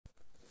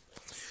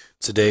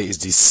Today is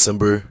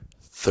December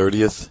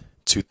 30th,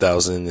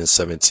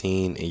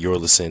 2017, and you're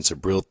listening to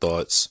Real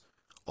Thoughts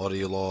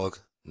audio log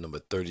number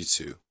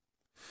 32.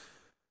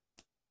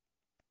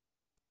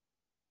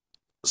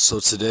 So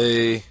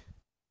today,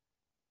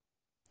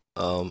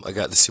 I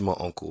got to see my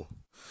uncle.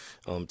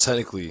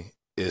 Technically,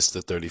 it's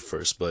the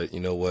 31st, but you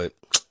know what?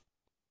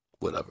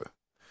 Whatever.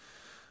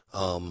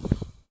 Um,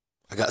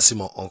 I got to see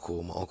my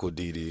uncle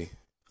Didi,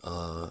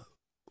 uh,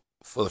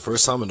 for the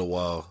first time in a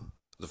while.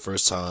 The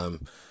first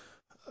time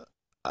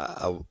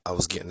I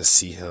was getting to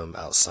see him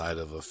outside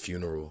of a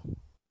funeral,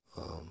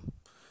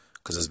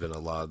 because there's been a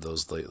lot of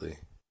those lately.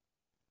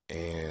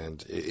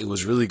 And it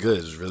was really good.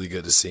 It was really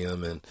good to see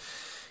him, and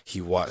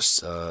he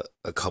watched a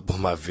couple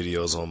of my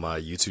videos on my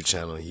YouTube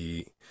channel.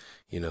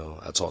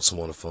 I talked to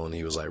him on the phone.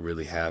 He was like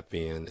really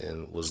happy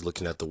and was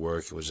looking at the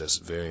work. He was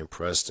just very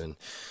impressed, and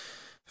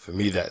for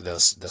me,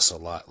 that's a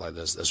lot. Like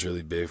that's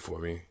really big for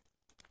me.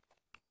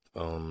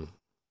 Um,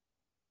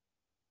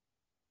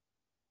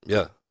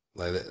 yeah,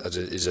 like I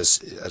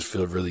just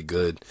feel really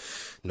good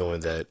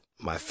knowing that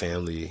my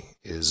family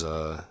is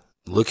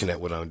looking at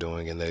what I'm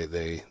doing, and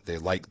they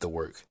like the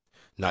work,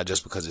 not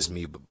just because it's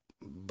me,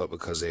 but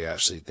because they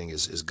actually think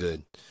is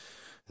good,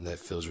 and that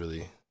feels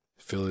really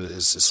feel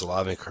it's a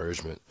lot of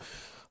encouragement.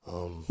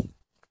 Um,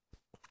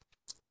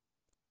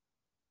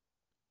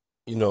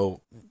 you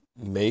know,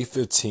 May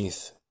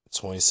 15th,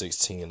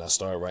 2016, I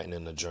started writing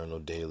in the journal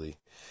daily.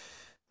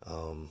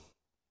 Um,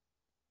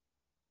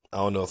 I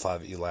don't know if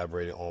I've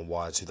elaborated on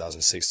why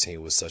 2016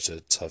 was such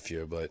a tough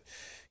year, but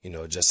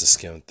just to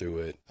skim through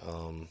it,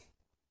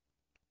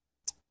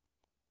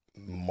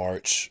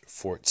 March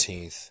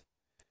 14th,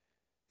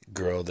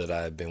 girl that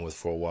I had been with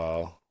for a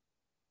while,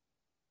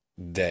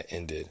 that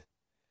ended.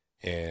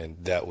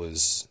 And that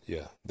was,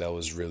 yeah, that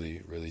was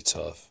really, really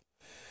tough.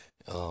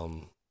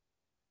 Um,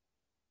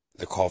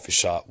 the coffee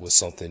shop was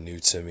something new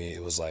to me.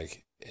 It was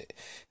like,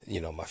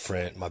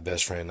 my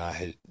best friend and I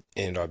had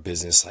ended our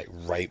business like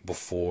right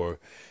before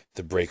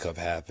the breakup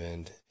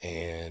happened,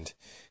 and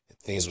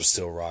things were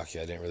still rocky.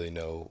 I didn't really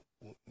know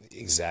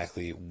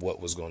exactly what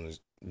was going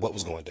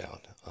down.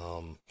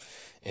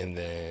 And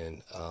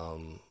then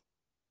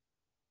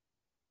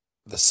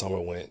the summer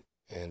went,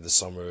 and the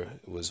summer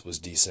was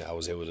decent. I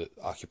was able to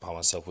occupy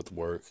myself with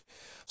work,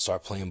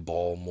 start playing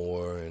ball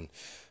more, and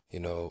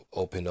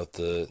open up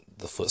the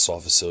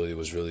futsal facility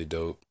was really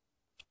dope.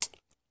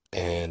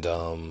 And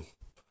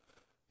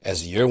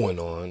as the year went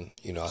on,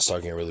 I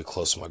started getting really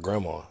close to my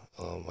grandma.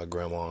 My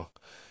grandma,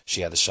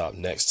 she had the shop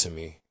next to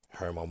me.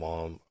 Her and my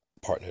mom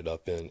partnered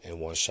up in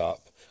one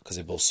shop because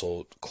they both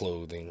sold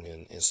clothing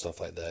and stuff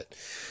like that.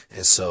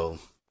 And so,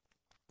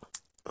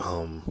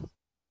 um,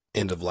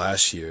 end of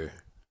last year,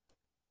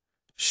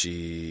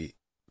 she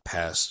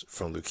passed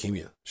from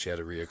leukemia. She had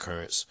a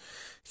reoccurrence,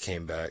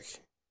 came back,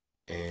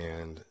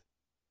 and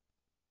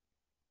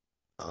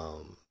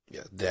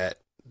yeah, that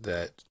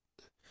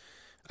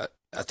I,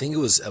 I think it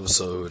was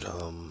episode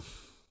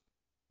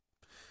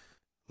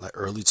like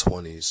early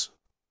 20s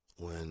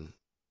when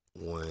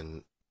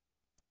when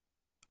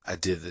I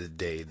did the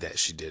day that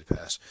she did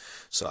pass.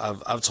 So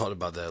I've talked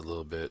about that a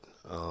little bit.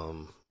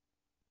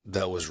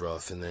 That was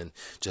rough, and then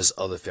just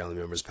other family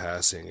members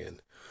passing,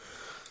 and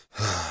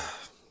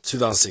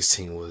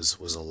 2016 was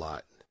a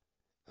lot.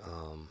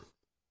 Um,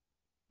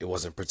 it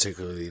wasn't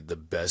particularly the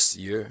best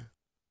year,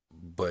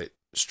 but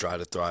strive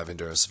to thrive,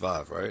 endure, and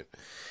survive, right?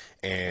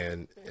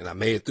 And I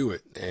made it through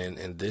it.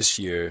 And this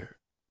year,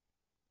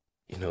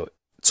 you know,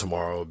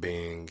 tomorrow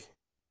being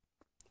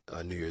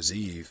New Year's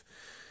Eve,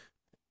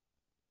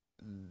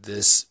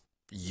 this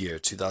year,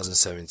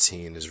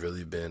 2017, has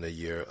really been a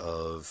year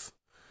of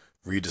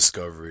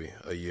rediscovery,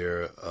 a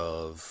year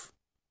of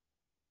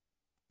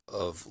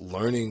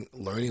learning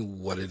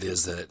what it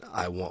is that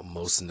I want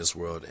most in this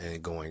world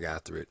and going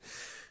after it.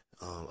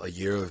 A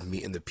year of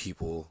meeting the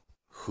people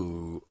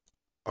who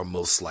are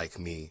most like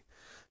me,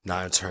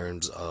 not in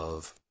terms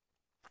of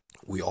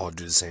we all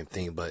do the same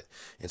thing, but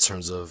in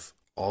terms of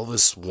all of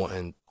us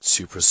wanting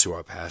to pursue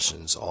our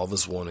passions, all of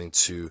us wanting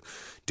to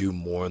do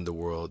more in the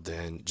world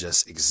than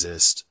just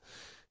exist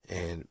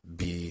and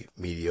be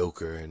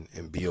mediocre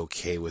and be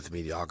okay with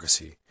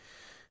mediocrity,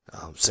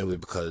 simply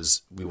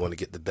because we want to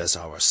get the best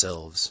out of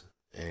ourselves,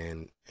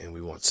 and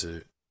we want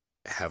to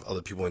have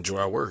other people enjoy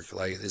our work.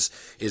 Like it's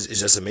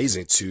just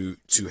amazing to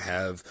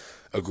have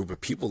a group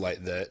of people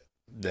like that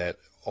that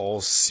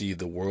all see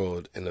the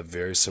world in a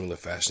very similar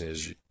fashion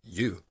as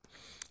you.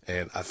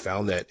 And I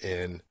found that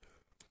in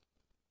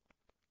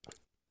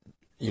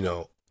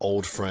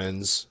old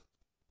friends,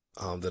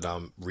 that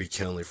I'm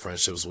rekindling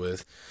friendships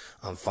with.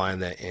 I'm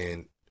finding that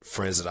in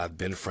friends that I've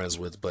been friends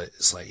with, but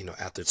it's like,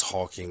 after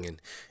talking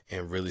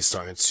and really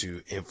starting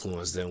to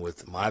influence them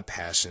with my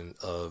passion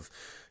of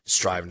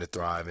striving to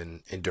thrive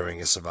and enduring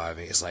and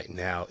surviving, it's like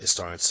now it's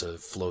starting to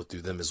flow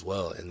through them as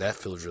well. And that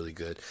feels really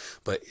good.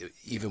 But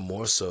even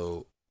more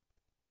so,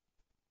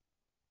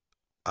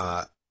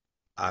 uh,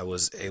 I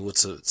was able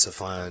to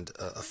find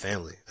a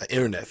family, an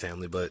internet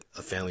family, but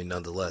a family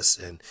nonetheless.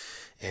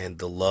 And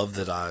the love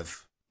that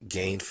I've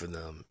gained for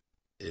them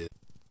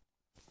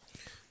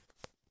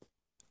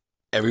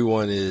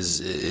everyone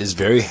is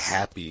very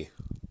happy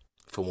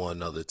for one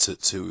another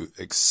to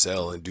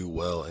excel and do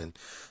well and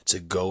to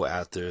go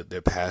after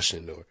their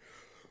passion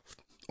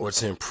or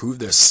to improve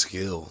their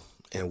skill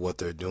in what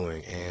they're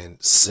doing.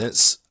 And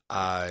since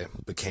I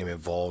became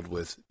involved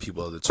with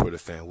People of the Twitter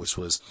Fan, which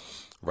was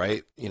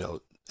right,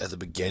 at the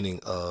beginning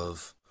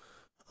of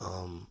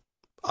um,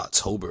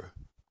 October,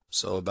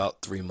 so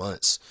about 3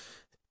 months,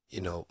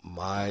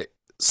 my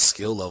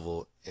skill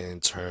level in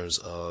terms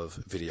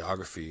of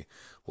videography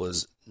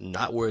was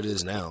not where it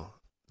is now.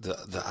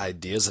 The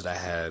ideas that I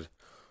had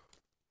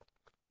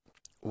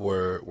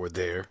were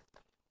there,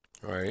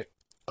 right?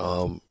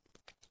 Um,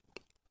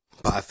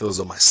 but I feel as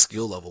though my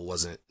skill level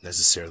wasn't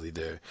necessarily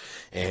there.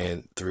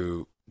 And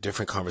through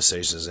different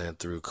conversations and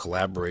through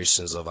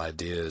collaborations of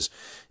ideas,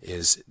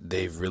 is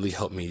they've really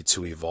helped me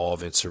to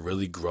evolve and to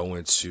really grow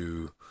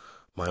into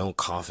my own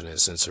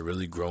confidence and to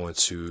really grow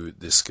into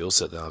the skill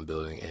set that I'm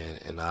building.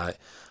 And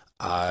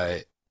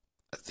I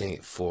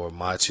think for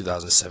my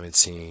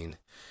 2017,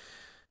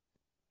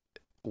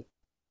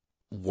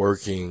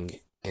 working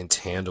in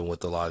tandem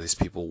with a lot of these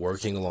people,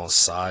 working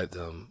alongside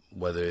them,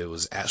 whether it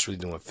was actually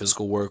doing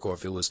physical work or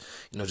if it was,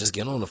 just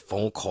getting on a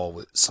phone call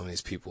with some of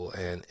these people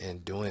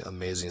and doing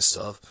amazing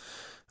stuff.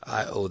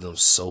 I owe them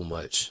so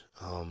much.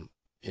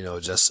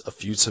 Just a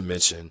few to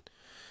mention,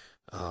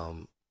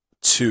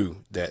 two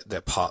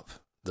that pop.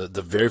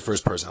 The very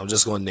first person, I'm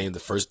just going to name the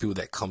first people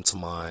that come to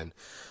mind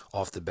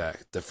off the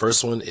bat. The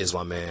first one is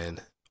my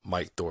man,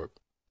 Mike Thorpe.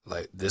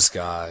 Like this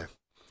guy,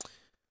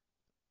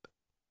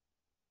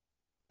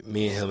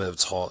 me and him have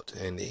talked,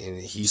 and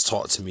he's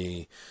talked to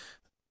me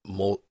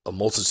a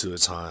multitude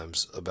of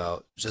times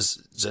about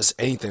just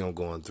anything I'm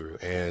going through,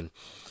 and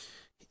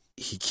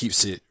he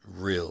keeps it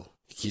real.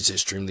 He keeps it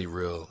extremely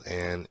real,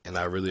 and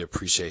I really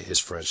appreciate his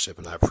friendship,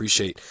 and I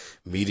appreciate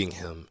meeting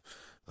him,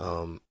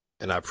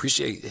 and I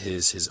appreciate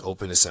his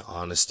openness and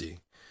honesty.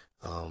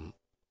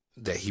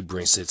 That he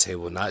brings to the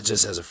table, not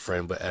just as a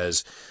friend, but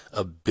as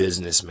a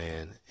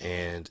businessman.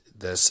 And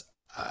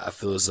I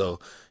feel as though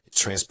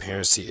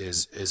transparency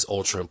is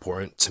ultra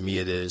important. To me,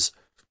 it is.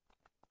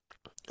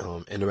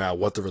 And no matter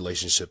what the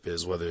relationship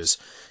is, whether it's,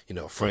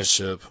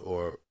 friendship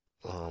or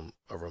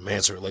a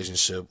romantic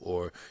relationship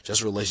or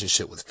just a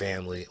relationship with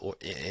family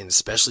and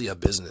especially a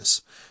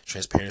business,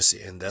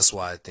 transparency. And that's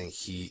why I think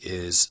he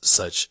is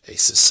such a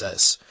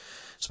success.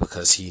 It's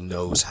because he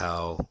knows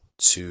how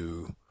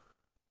to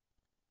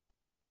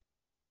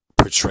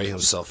portray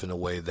himself in a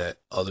way that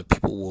other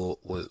people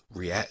will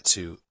react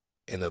to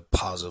in a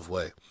positive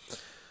way.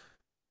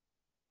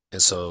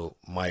 And so,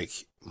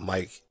 Mike,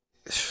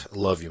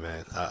 love you,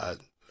 man. I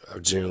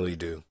genuinely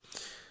do.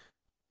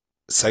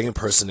 Second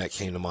person that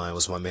came to mind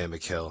was my man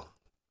Mikkel,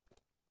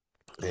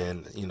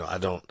 and I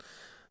don't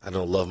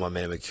love my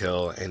man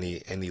Mikkel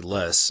any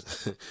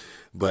less,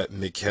 but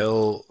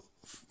Mikkel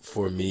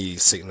for me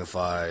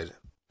signified.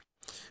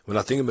 When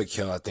I think of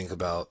Mikkel, I think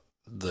about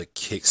the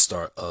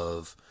kickstart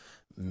of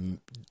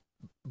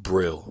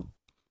Brill,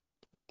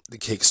 the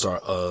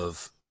kickstart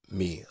of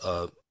me,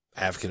 a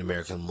African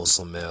American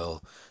Muslim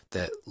male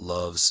that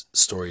loves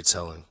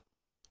storytelling.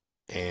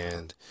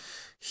 And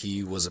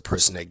he was a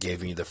person that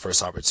gave me the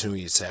first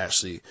opportunity to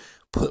actually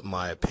put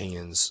my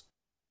opinions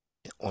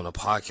on a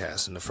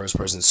podcast, and the first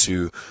person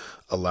to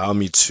allow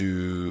me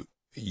to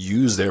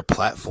use their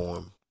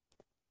platform,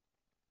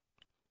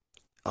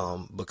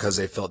 because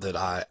they felt that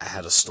I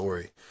had a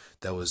story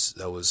that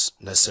was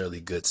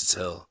necessarily good to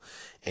tell.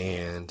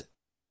 And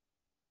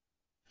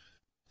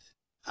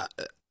I,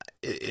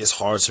 it's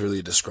hard to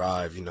really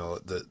describe,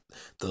 the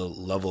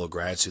level of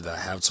gratitude that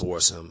I have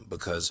towards him,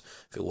 because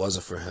if it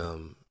wasn't for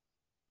him,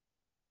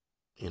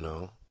 you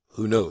know,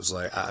 who knows?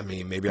 Like, I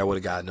mean, maybe I would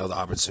have got another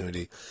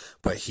opportunity,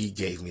 but he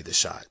gave me the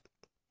shot.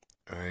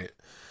 All right.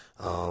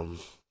 Um,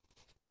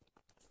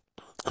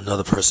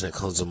 Another person that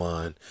comes to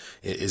mind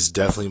is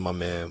definitely my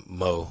man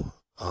Mo.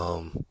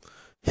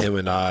 Him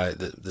and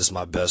this is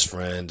my best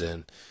friend,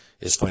 and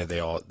it's funny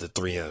they all the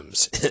three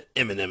M's,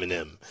 Eminem and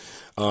M.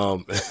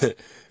 Um,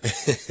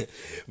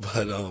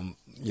 but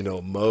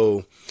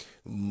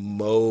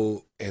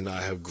Mo and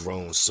I have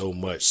grown so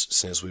much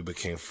since we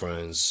became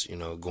friends.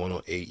 Going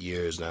on 8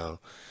 years now,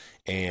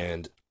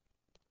 and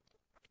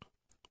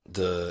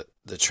the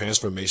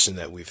transformation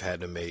that we've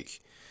had to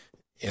make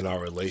in our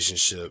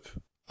relationship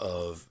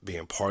of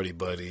being party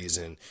buddies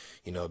and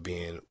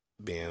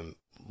being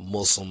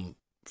Muslim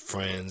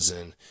friends,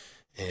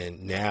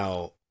 and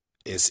now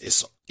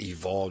it's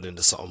evolved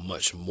into something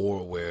much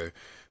more where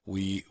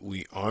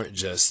we aren't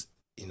just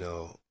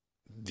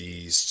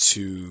these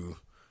two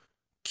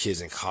kids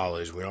in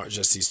college. We aren't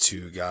just these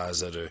two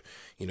guys that are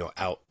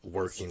out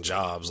working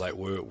jobs. Like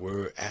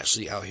we're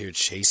actually out here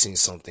chasing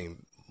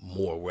something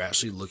more. We're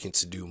actually looking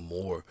to do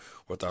more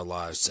with our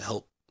lives to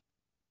help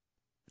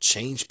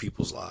change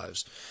people's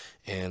lives.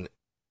 And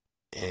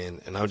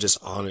and and I'm just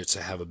honored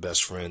to have a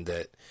best friend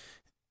that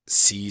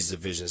sees the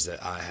visions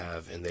that I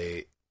have, and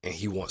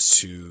he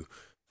wants to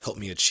help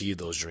me achieve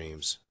those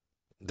dreams.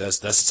 That's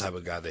the type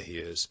of guy that he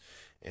is,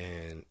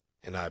 and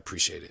I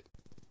appreciate it.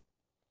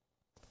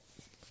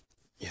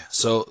 Yeah.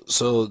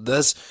 So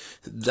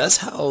that's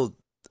how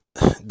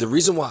the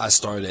reason why I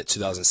started at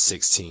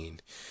 2016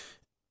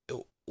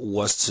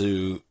 was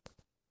to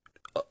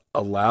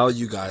allow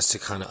you guys to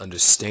kind of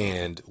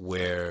understand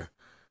where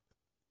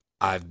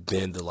I've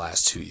been the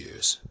last 2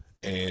 years.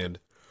 And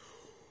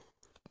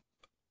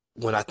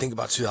when I think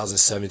about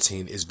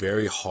 2017, it's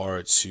very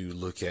hard to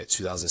look at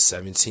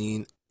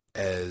 2017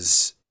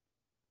 as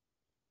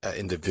an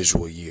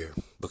individual year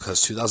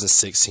because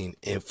 2016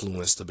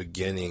 influenced the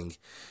beginning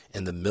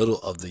and the middle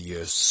of the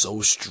year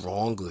so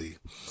strongly.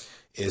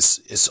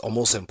 It's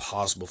almost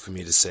impossible for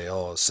me to say,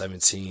 oh,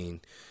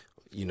 17,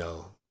 you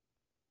know,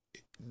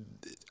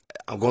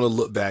 I'm going to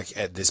look back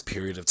at this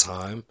period of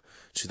time,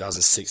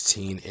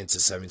 2016 into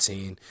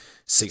 17.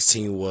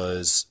 16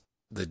 was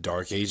the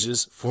dark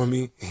ages for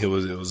me. It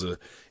was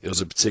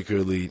a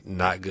particularly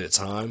not good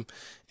time,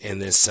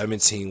 and then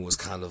 17 was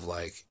kind of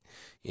like,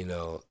 you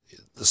know,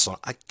 the song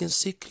I can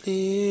see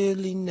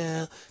clearly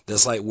now.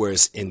 That's like where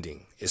it's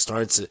ending. It's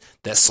starting to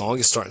that song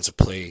is starting to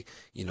play.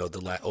 Over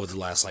the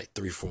last like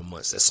 3 4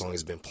 months, that song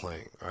has been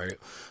playing. Right.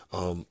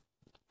 Um,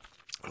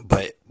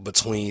 but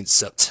between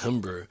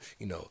September,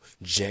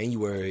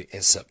 January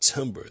and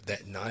September,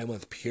 that 9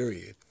 month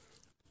period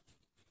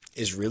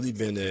is really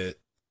been a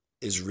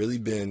is really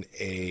been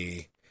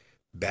a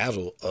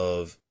battle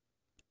of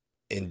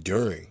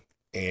enduring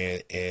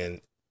and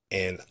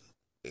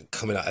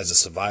coming out as a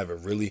survivor,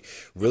 really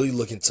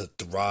looking to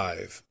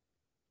thrive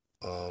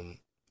um,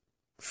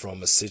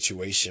 from a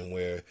situation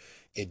where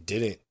it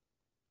didn't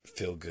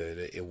feel good.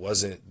 It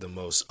wasn't the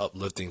most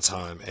uplifting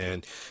time,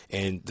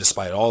 and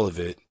despite all of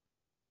it,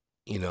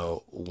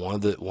 one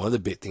of the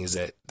big things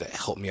that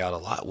helped me out a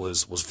lot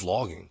was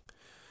vlogging.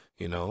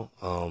 You know,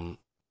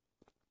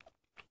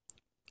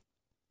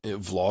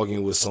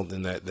 vlogging was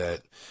something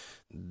that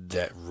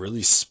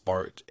really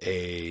sparked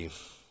a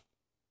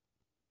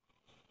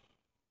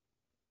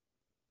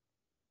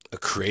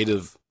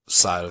creative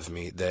side of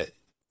me that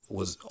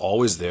was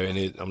always there,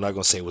 and I'm not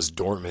gonna say it was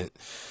dormant,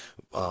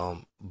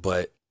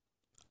 but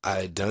I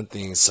had done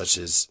things such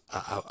as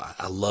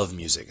I love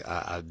music.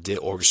 I did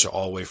orchestra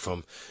all the way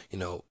from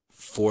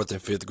fourth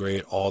and fifth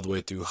grade all the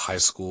way through high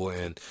school,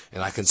 and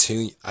I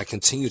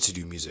continue to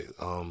do music.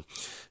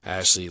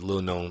 Actually,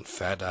 little known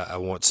fact, I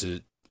want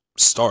to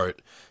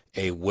start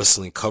a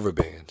whistling cover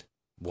band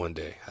one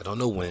day. I don't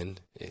know when.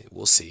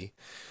 We'll see.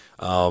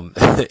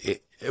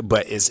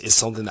 But it's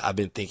something that I've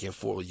been thinking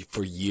for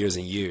years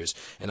and years,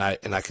 and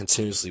I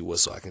continuously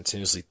whistle. I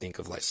continuously think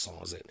of like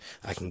songs that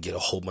I can get a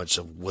whole bunch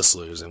of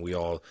whistlers, and we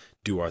all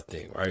do our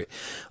thing, right?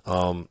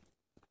 Um,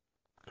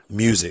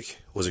 Music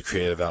was a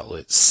creative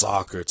outlet.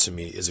 Soccer to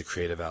me is a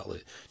creative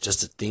outlet. Just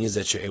the things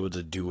that you're able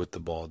to do with the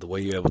ball, the way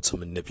you're able to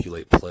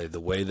manipulate play, the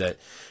way that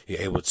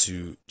you're able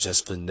to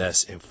just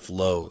finesse and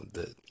flow.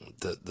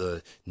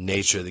 The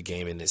nature of the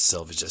game in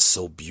itself is just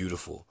so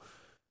beautiful.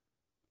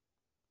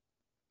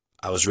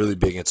 I was really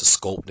big into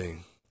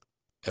sculpting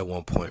at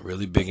one point,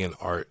 really big in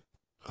art.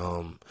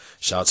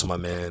 Shout out to my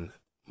man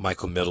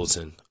Michael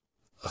Middleton.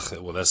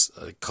 Well, that's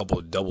a couple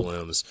of double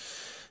M's.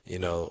 You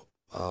know,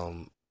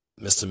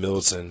 Mr.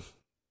 Middleton.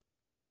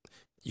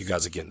 You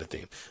guys are getting the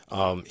theme.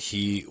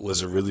 He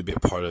was a really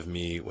big part of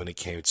me when it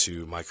came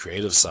to my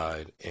creative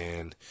side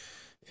and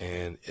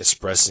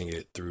expressing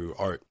it through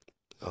art.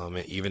 And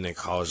even in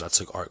college, I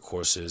took art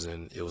courses,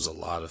 and it was a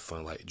lot of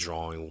fun, like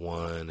drawing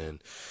one,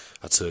 and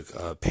I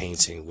took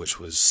painting, which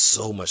was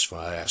so much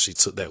fun. I actually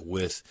took that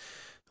with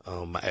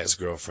my ex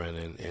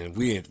girlfriend, and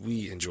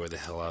we enjoyed the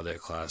hell out of that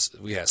class.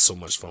 We had so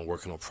much fun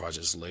working on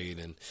projects late,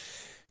 and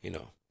you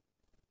know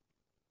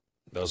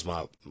that was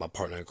my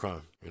partner in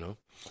crime.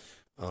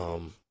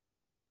 Um,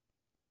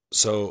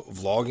 so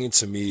vlogging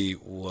to me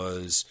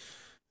was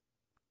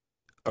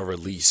a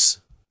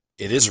release.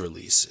 It is a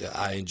release.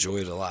 I enjoy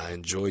it a lot. I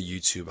enjoy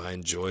YouTube. I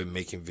enjoy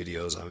making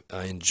videos.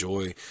 I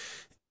enjoy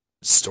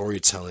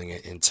storytelling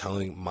and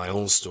telling my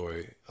own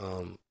story.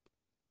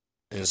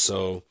 And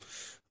so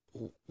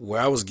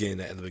where I was getting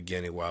at in the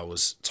beginning, where I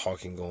was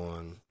talking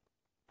on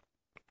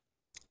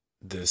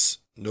this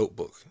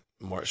notebook,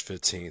 March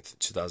 15th,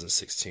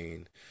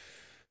 2016,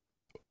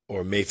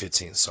 or May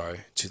 15th,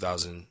 sorry,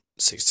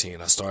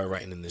 2016, I started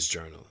writing in this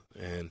journal.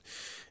 And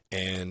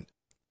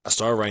I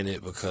started writing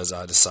it because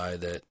I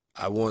decided that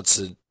I want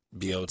to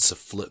be able to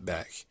flip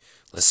back.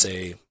 Let's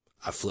say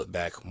I flip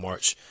back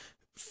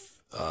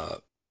uh,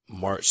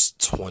 March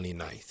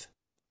 29th,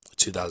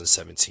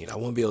 2017. I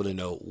want to be able to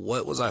know,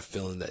 what was I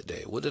feeling that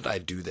day? What did I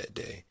do that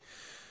day?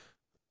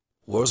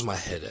 Where was my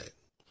head at?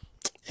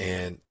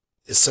 And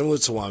it's similar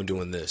to why I'm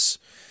doing this.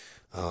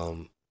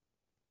 Um,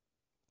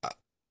 I,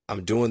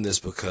 I'm doing this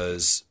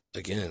because,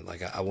 again,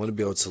 like I want to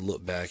be able to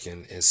look back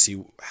and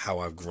see how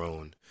I've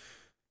grown.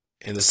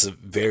 And this is a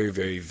very,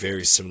 very,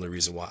 very similar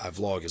reason why I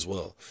vlog as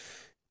well.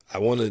 I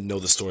want to know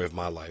the story of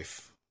my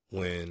life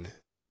when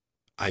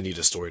I need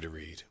a story to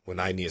read, when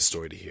I need a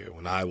story to hear,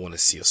 when I want to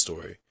see a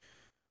story.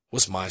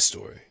 What's my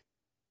story?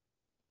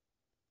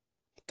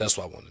 That's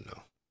what I want to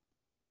know.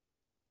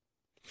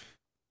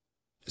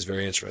 It's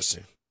very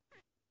interesting.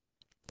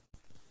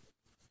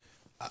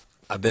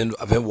 I've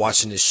been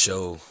watching this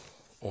show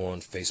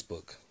on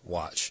Facebook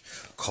Watch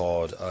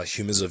called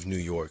Humans of New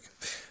York.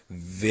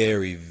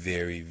 Very,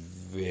 very,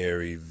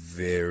 very,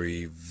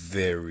 very,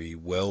 very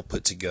well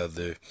put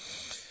together.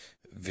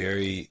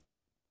 Very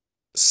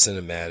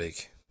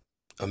cinematic,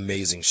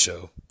 amazing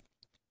show.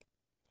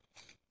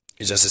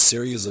 It's just a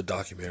series of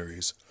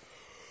documentaries.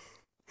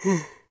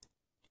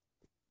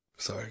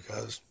 Sorry,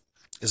 guys.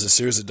 It's a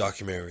series of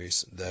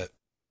documentaries that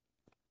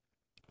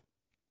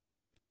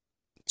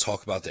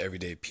talk about the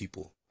everyday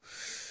people.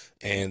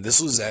 And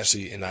this was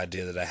actually an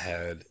idea that I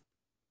had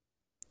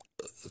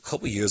a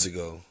couple years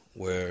ago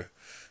where,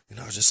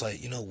 I was just like,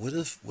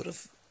 what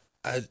if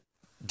I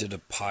did a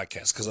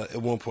podcast? Because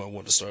at one point I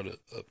wanted to start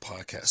a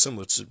podcast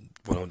similar to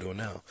what I'm doing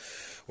now,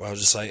 where I was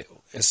just like,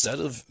 instead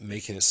of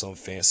making it some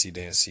fancy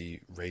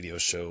dancy radio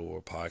show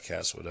or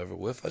podcast or whatever,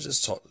 what if I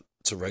just talk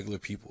to regular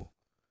people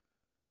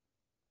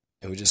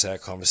and we just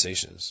had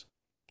conversations?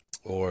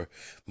 Or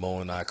Mo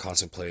and I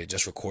contemplate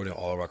just recording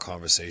all of our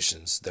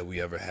conversations that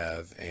we ever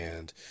have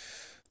and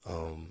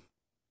um,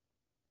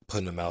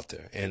 putting them out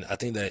there. And I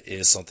think that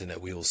is something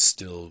that we will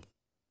still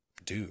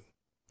do,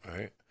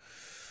 right?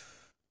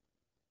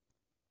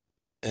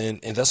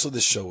 And that's what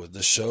this show is.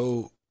 The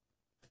show,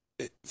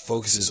 it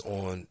focuses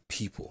on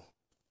people,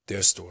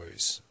 their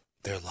stories,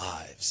 their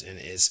lives, and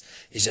it's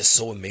just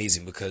so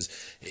amazing because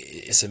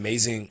it's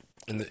amazing.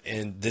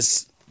 And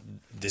this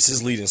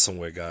is leading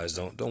somewhere, guys.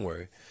 Don't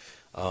worry.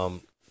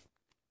 Um,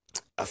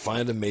 I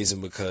find it amazing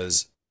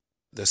because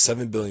there's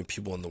 7 billion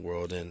people in the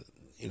world, and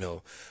you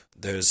know,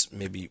 there's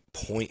maybe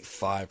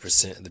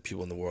 0.5% of the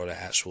people in the world are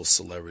actual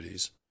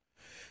celebrities.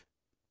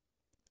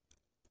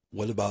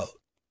 What about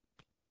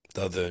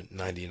the other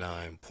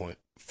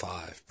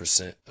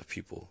 99.5% of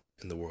people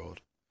in the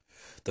world?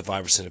 The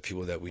 5% of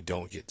people that we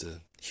don't get to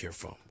hear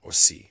from or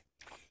see.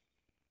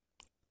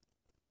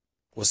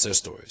 What's their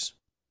stories?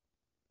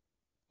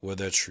 What are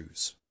their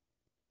truths?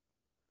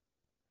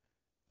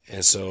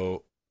 And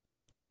so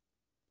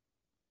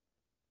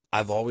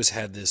I've always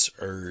had this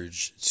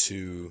urge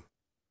to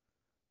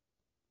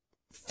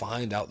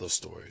find out those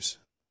stories.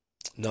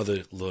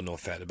 Another little known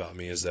fact about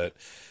me is that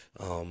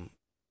um,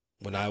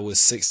 when I was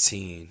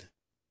 16,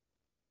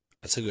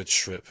 I took a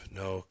trip.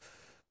 No,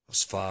 I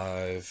was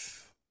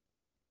five.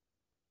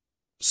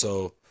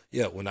 So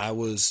yeah, when I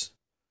was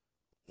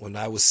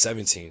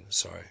 17,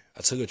 sorry,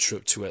 I took a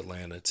trip to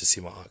Atlanta to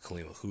see my aunt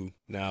Kalima, who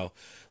now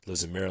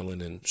lives in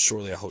Maryland, and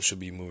shortly I hope she'll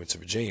be moving to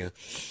Virginia.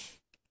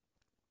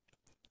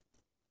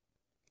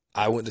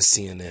 I went to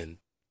CNN,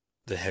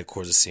 the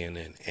headquarters of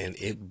CNN, and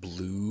it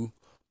blew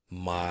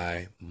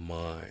my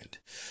mind.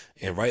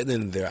 And right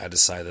then and there, I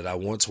decided I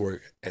want to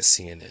work at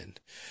CNN.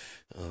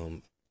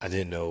 I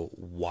didn't know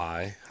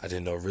why. I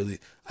didn't know really.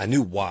 I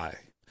knew why,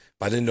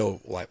 but I didn't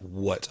know like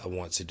what I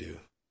want to do.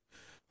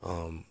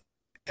 Um,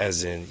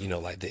 as in,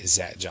 like the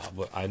exact job.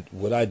 But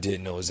what I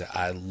did know is that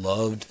I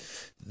loved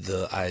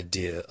the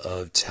idea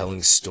of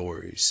telling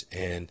stories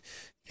and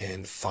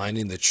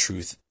finding the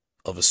truth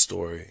of a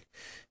story.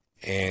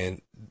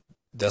 And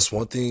that's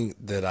one thing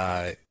that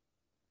I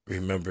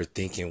remember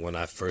thinking when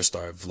I first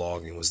started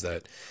vlogging was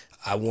that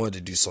I wanted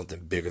to do something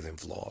bigger than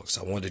vlogs.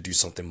 I wanted to do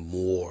something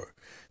more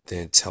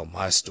than tell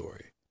my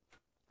story.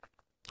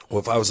 Or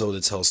if I was able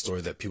to tell a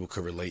story that people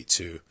could relate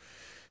to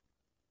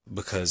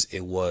because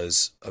it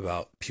was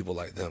about people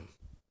like them.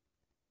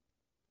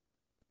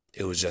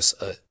 It was just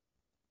a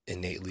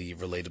innately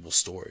relatable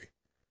story.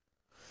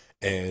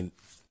 And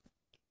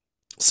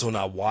so when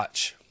I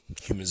watch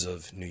Humans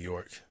of New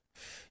York,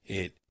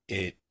 it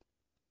it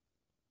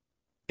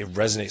it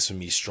resonates with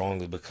me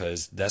strongly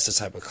because that's the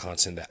type of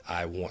content that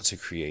I want to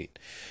create.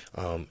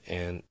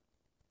 And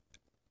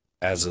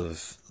as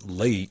of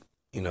late,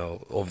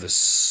 over the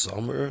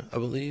summer, I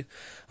believe,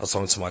 I was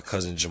talking to my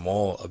cousin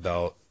Jamal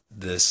about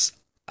this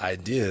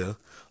idea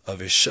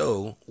of a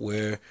show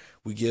where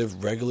we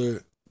give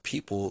regular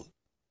people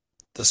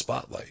the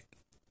spotlight,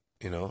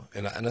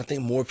 and I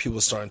think more people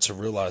are starting to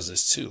realize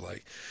this too.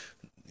 Like,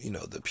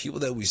 the people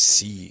that we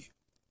see,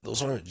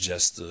 those aren't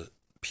just the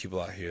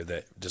people out here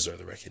that deserve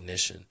the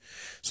recognition.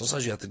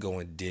 Sometimes you have to go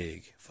and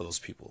dig for those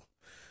people.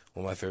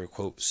 One of my favorite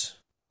quotes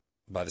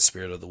by the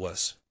Spirit of the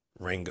West,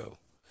 Ringo.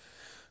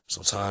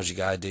 Sometimes you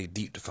gotta dig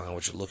deep to find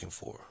what you're looking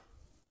for.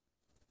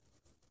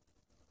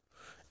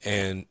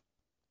 And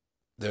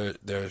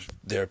there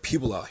are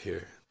people out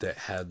here that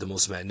have the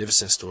most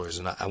magnificent stories,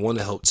 and I want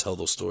to help tell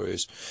those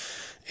stories.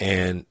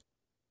 And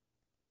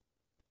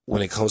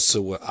when it comes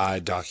to what I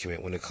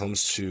document, when it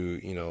comes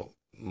to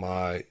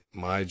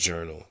my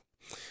journal,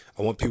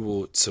 I want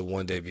people to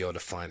one day be able to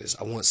find this.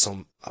 I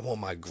want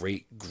my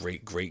great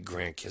great great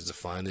grandkids to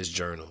find this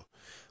journal.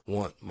 I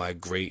want my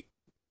great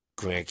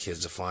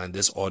grandkids to find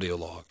this audio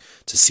log,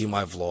 to see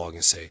my vlog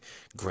and say,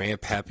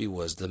 Grandpappy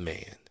was the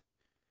man.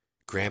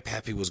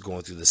 Grandpappy was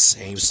going through the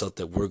same stuff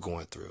that we're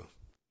going through.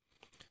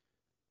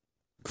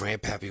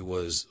 Grandpappy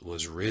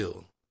was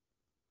real.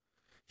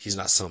 He's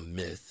not some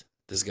myth.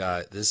 This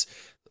guy,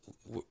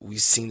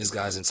 we've seen this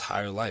guy's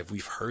entire life.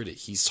 We've heard it.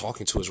 He's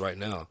talking to us right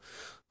now.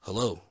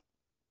 Hello.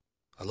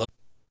 I love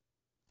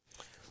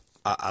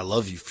I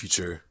love you,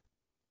 future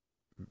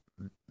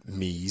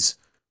me's.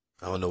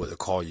 I don't know what to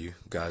call you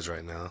guys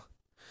right now,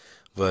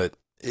 but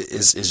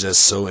it's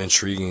just so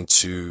intriguing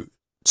to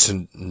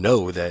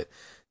know that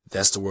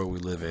that's the world we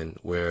live in,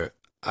 where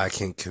I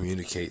can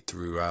communicate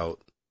throughout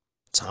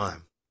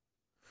time.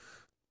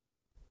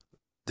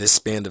 This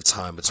span of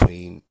time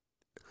between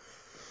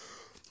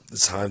the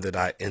time that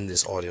I end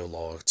this audio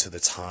log to the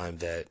time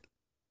that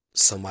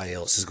somebody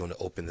else is going to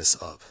open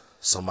this up,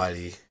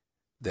 somebody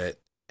that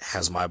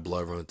has my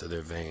blood running through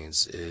their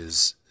veins,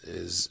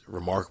 is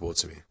remarkable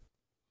to me.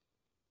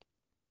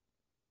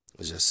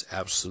 It's just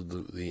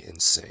absolutely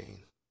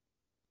insane,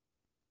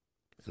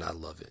 and I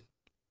love it.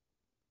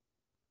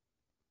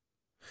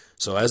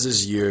 So as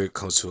this year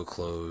comes to a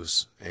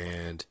close,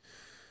 and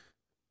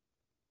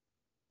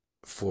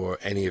for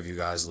any of you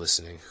guys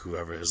listening,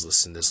 whoever has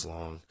listened this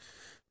long,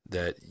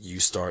 that you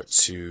start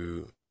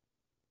to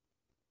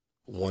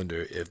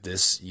wonder if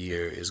this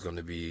year is going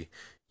to be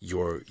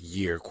your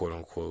year, quote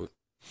unquote,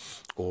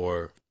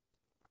 or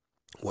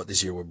what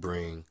this year will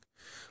bring.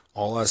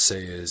 All I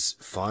say is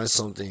find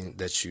something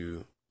that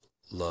you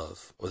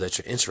love or that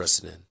you're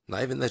interested in,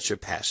 not even that you're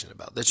passionate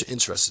about, that you're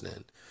interested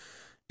in,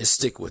 and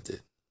stick with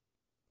it.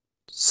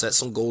 Set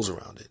some goals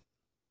around it.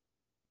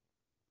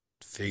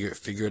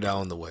 Figure it out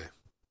on the way.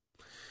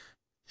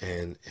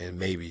 And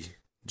maybe,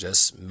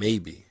 just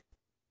maybe,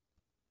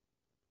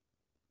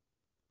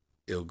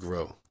 it'll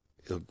grow.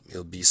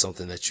 It'll be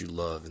something that you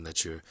love and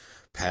that you're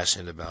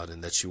passionate about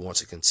and that you want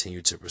to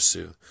continue to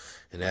pursue.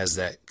 And as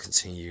that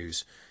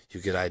continues, you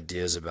get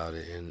ideas about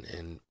it,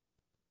 and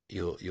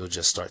you'll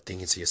just start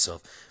thinking to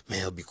yourself, man,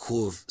 it'll be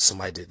cool if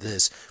somebody did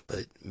this,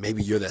 but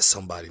maybe you're that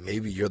somebody.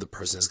 Maybe you're the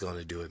person that's going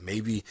to do it.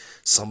 Maybe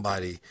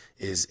somebody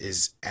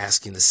is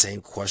asking the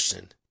same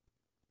question.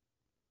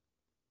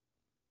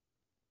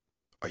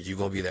 Are you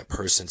going to be that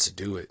person to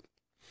do it?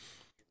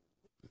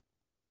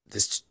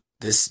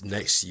 This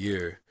next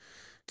year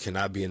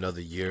cannot be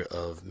another year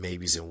of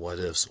maybes and what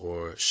ifs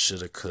or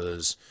shoulda,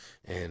 couldas,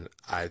 and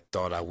I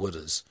thought I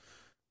wouldas.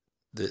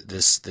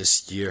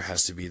 This year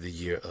has to be the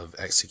year of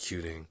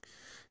executing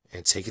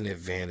and taking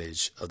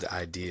advantage of the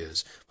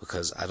ideas,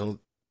 because I don't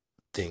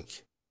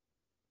think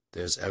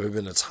there's ever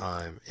been a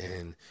time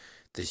in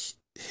the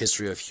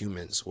history of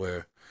humans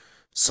where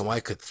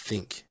somebody could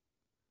think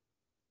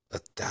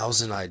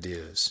 1,000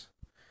 ideas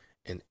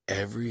and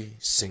every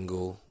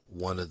single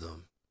one of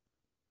them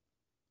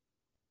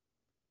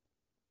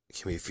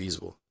can be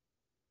feasible.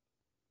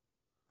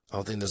 I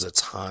don't think there's a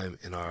time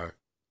in our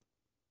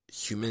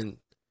human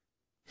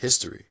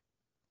history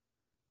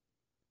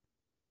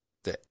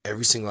that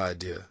every single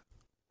idea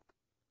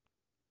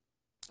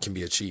can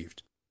be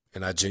achieved.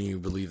 And I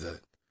genuinely believe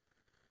that.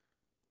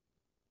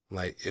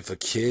 Like, if a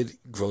kid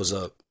grows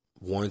up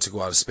wanting to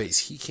go outer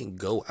space, he can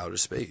go outer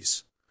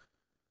space.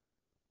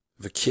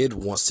 If a kid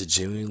wants to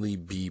genuinely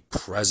be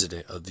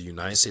president of the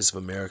United States of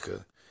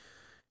America,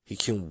 he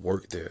can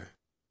work there.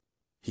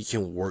 He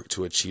can work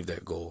to achieve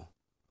that goal.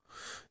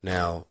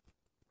 Now,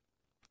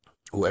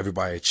 will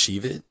everybody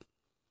achieve it?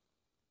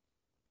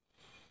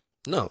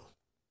 No,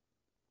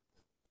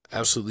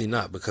 absolutely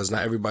not, because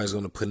not everybody's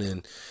going to put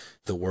in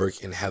the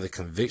work and have the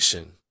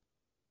conviction.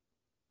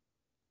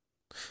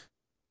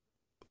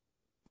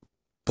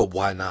 But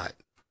why not?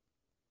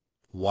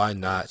 Why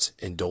not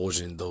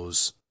indulge in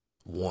those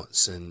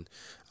wants and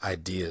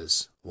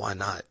ideas? Why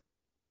not?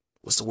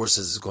 What's the worst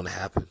that's going to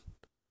happen?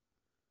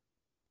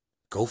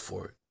 Go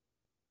for it.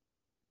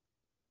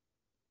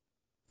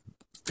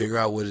 Figure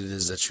out what it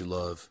is that you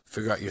love.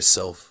 Figure out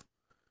yourself.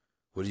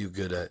 What are you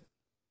good at?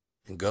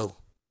 And go.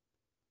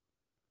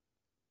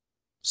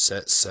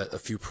 Set a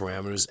few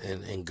parameters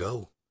and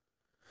go.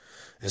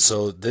 And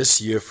so this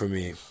year for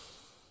me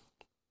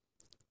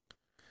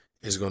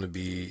is going to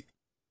be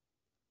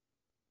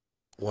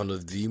one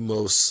of the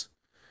most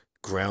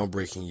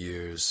groundbreaking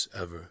years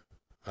ever.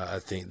 I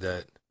think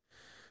that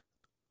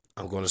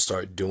I'm going to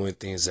start doing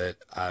things that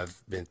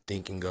I've been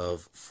thinking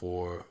of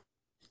for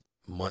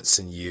months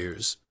and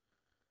years.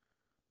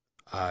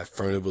 I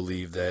firmly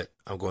believe that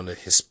I'm going to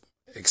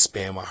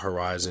expand my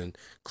horizon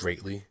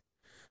greatly.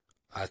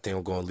 I think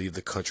I'm going to leave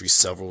the country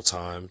several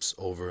times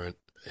over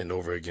and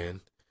over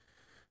again.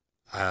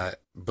 I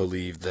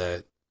believe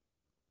that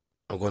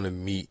I'm going to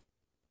meet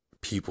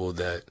people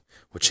that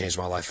will change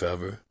my life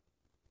forever.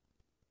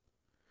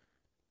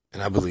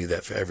 And I believe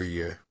that for every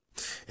year.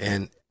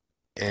 And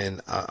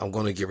I'm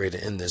going to get ready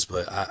to end this,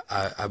 but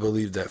I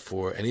believe that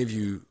for any of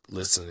you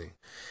listening,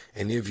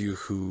 any of you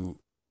who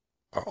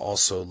are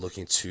also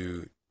looking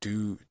to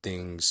do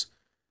things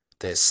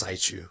that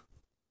excite you,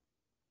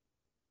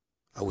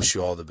 I wish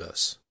you all the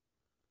best.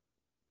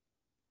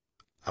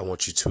 I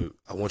want you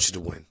to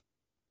win.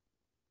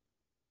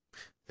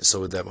 And so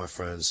with that, my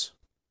friends,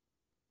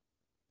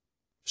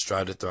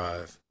 strive to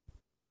thrive,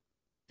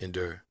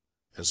 endure,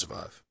 and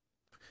survive.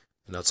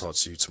 And I'll talk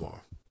to you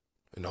tomorrow.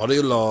 An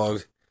audio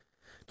log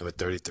number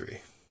 33.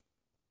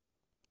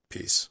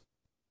 Peace.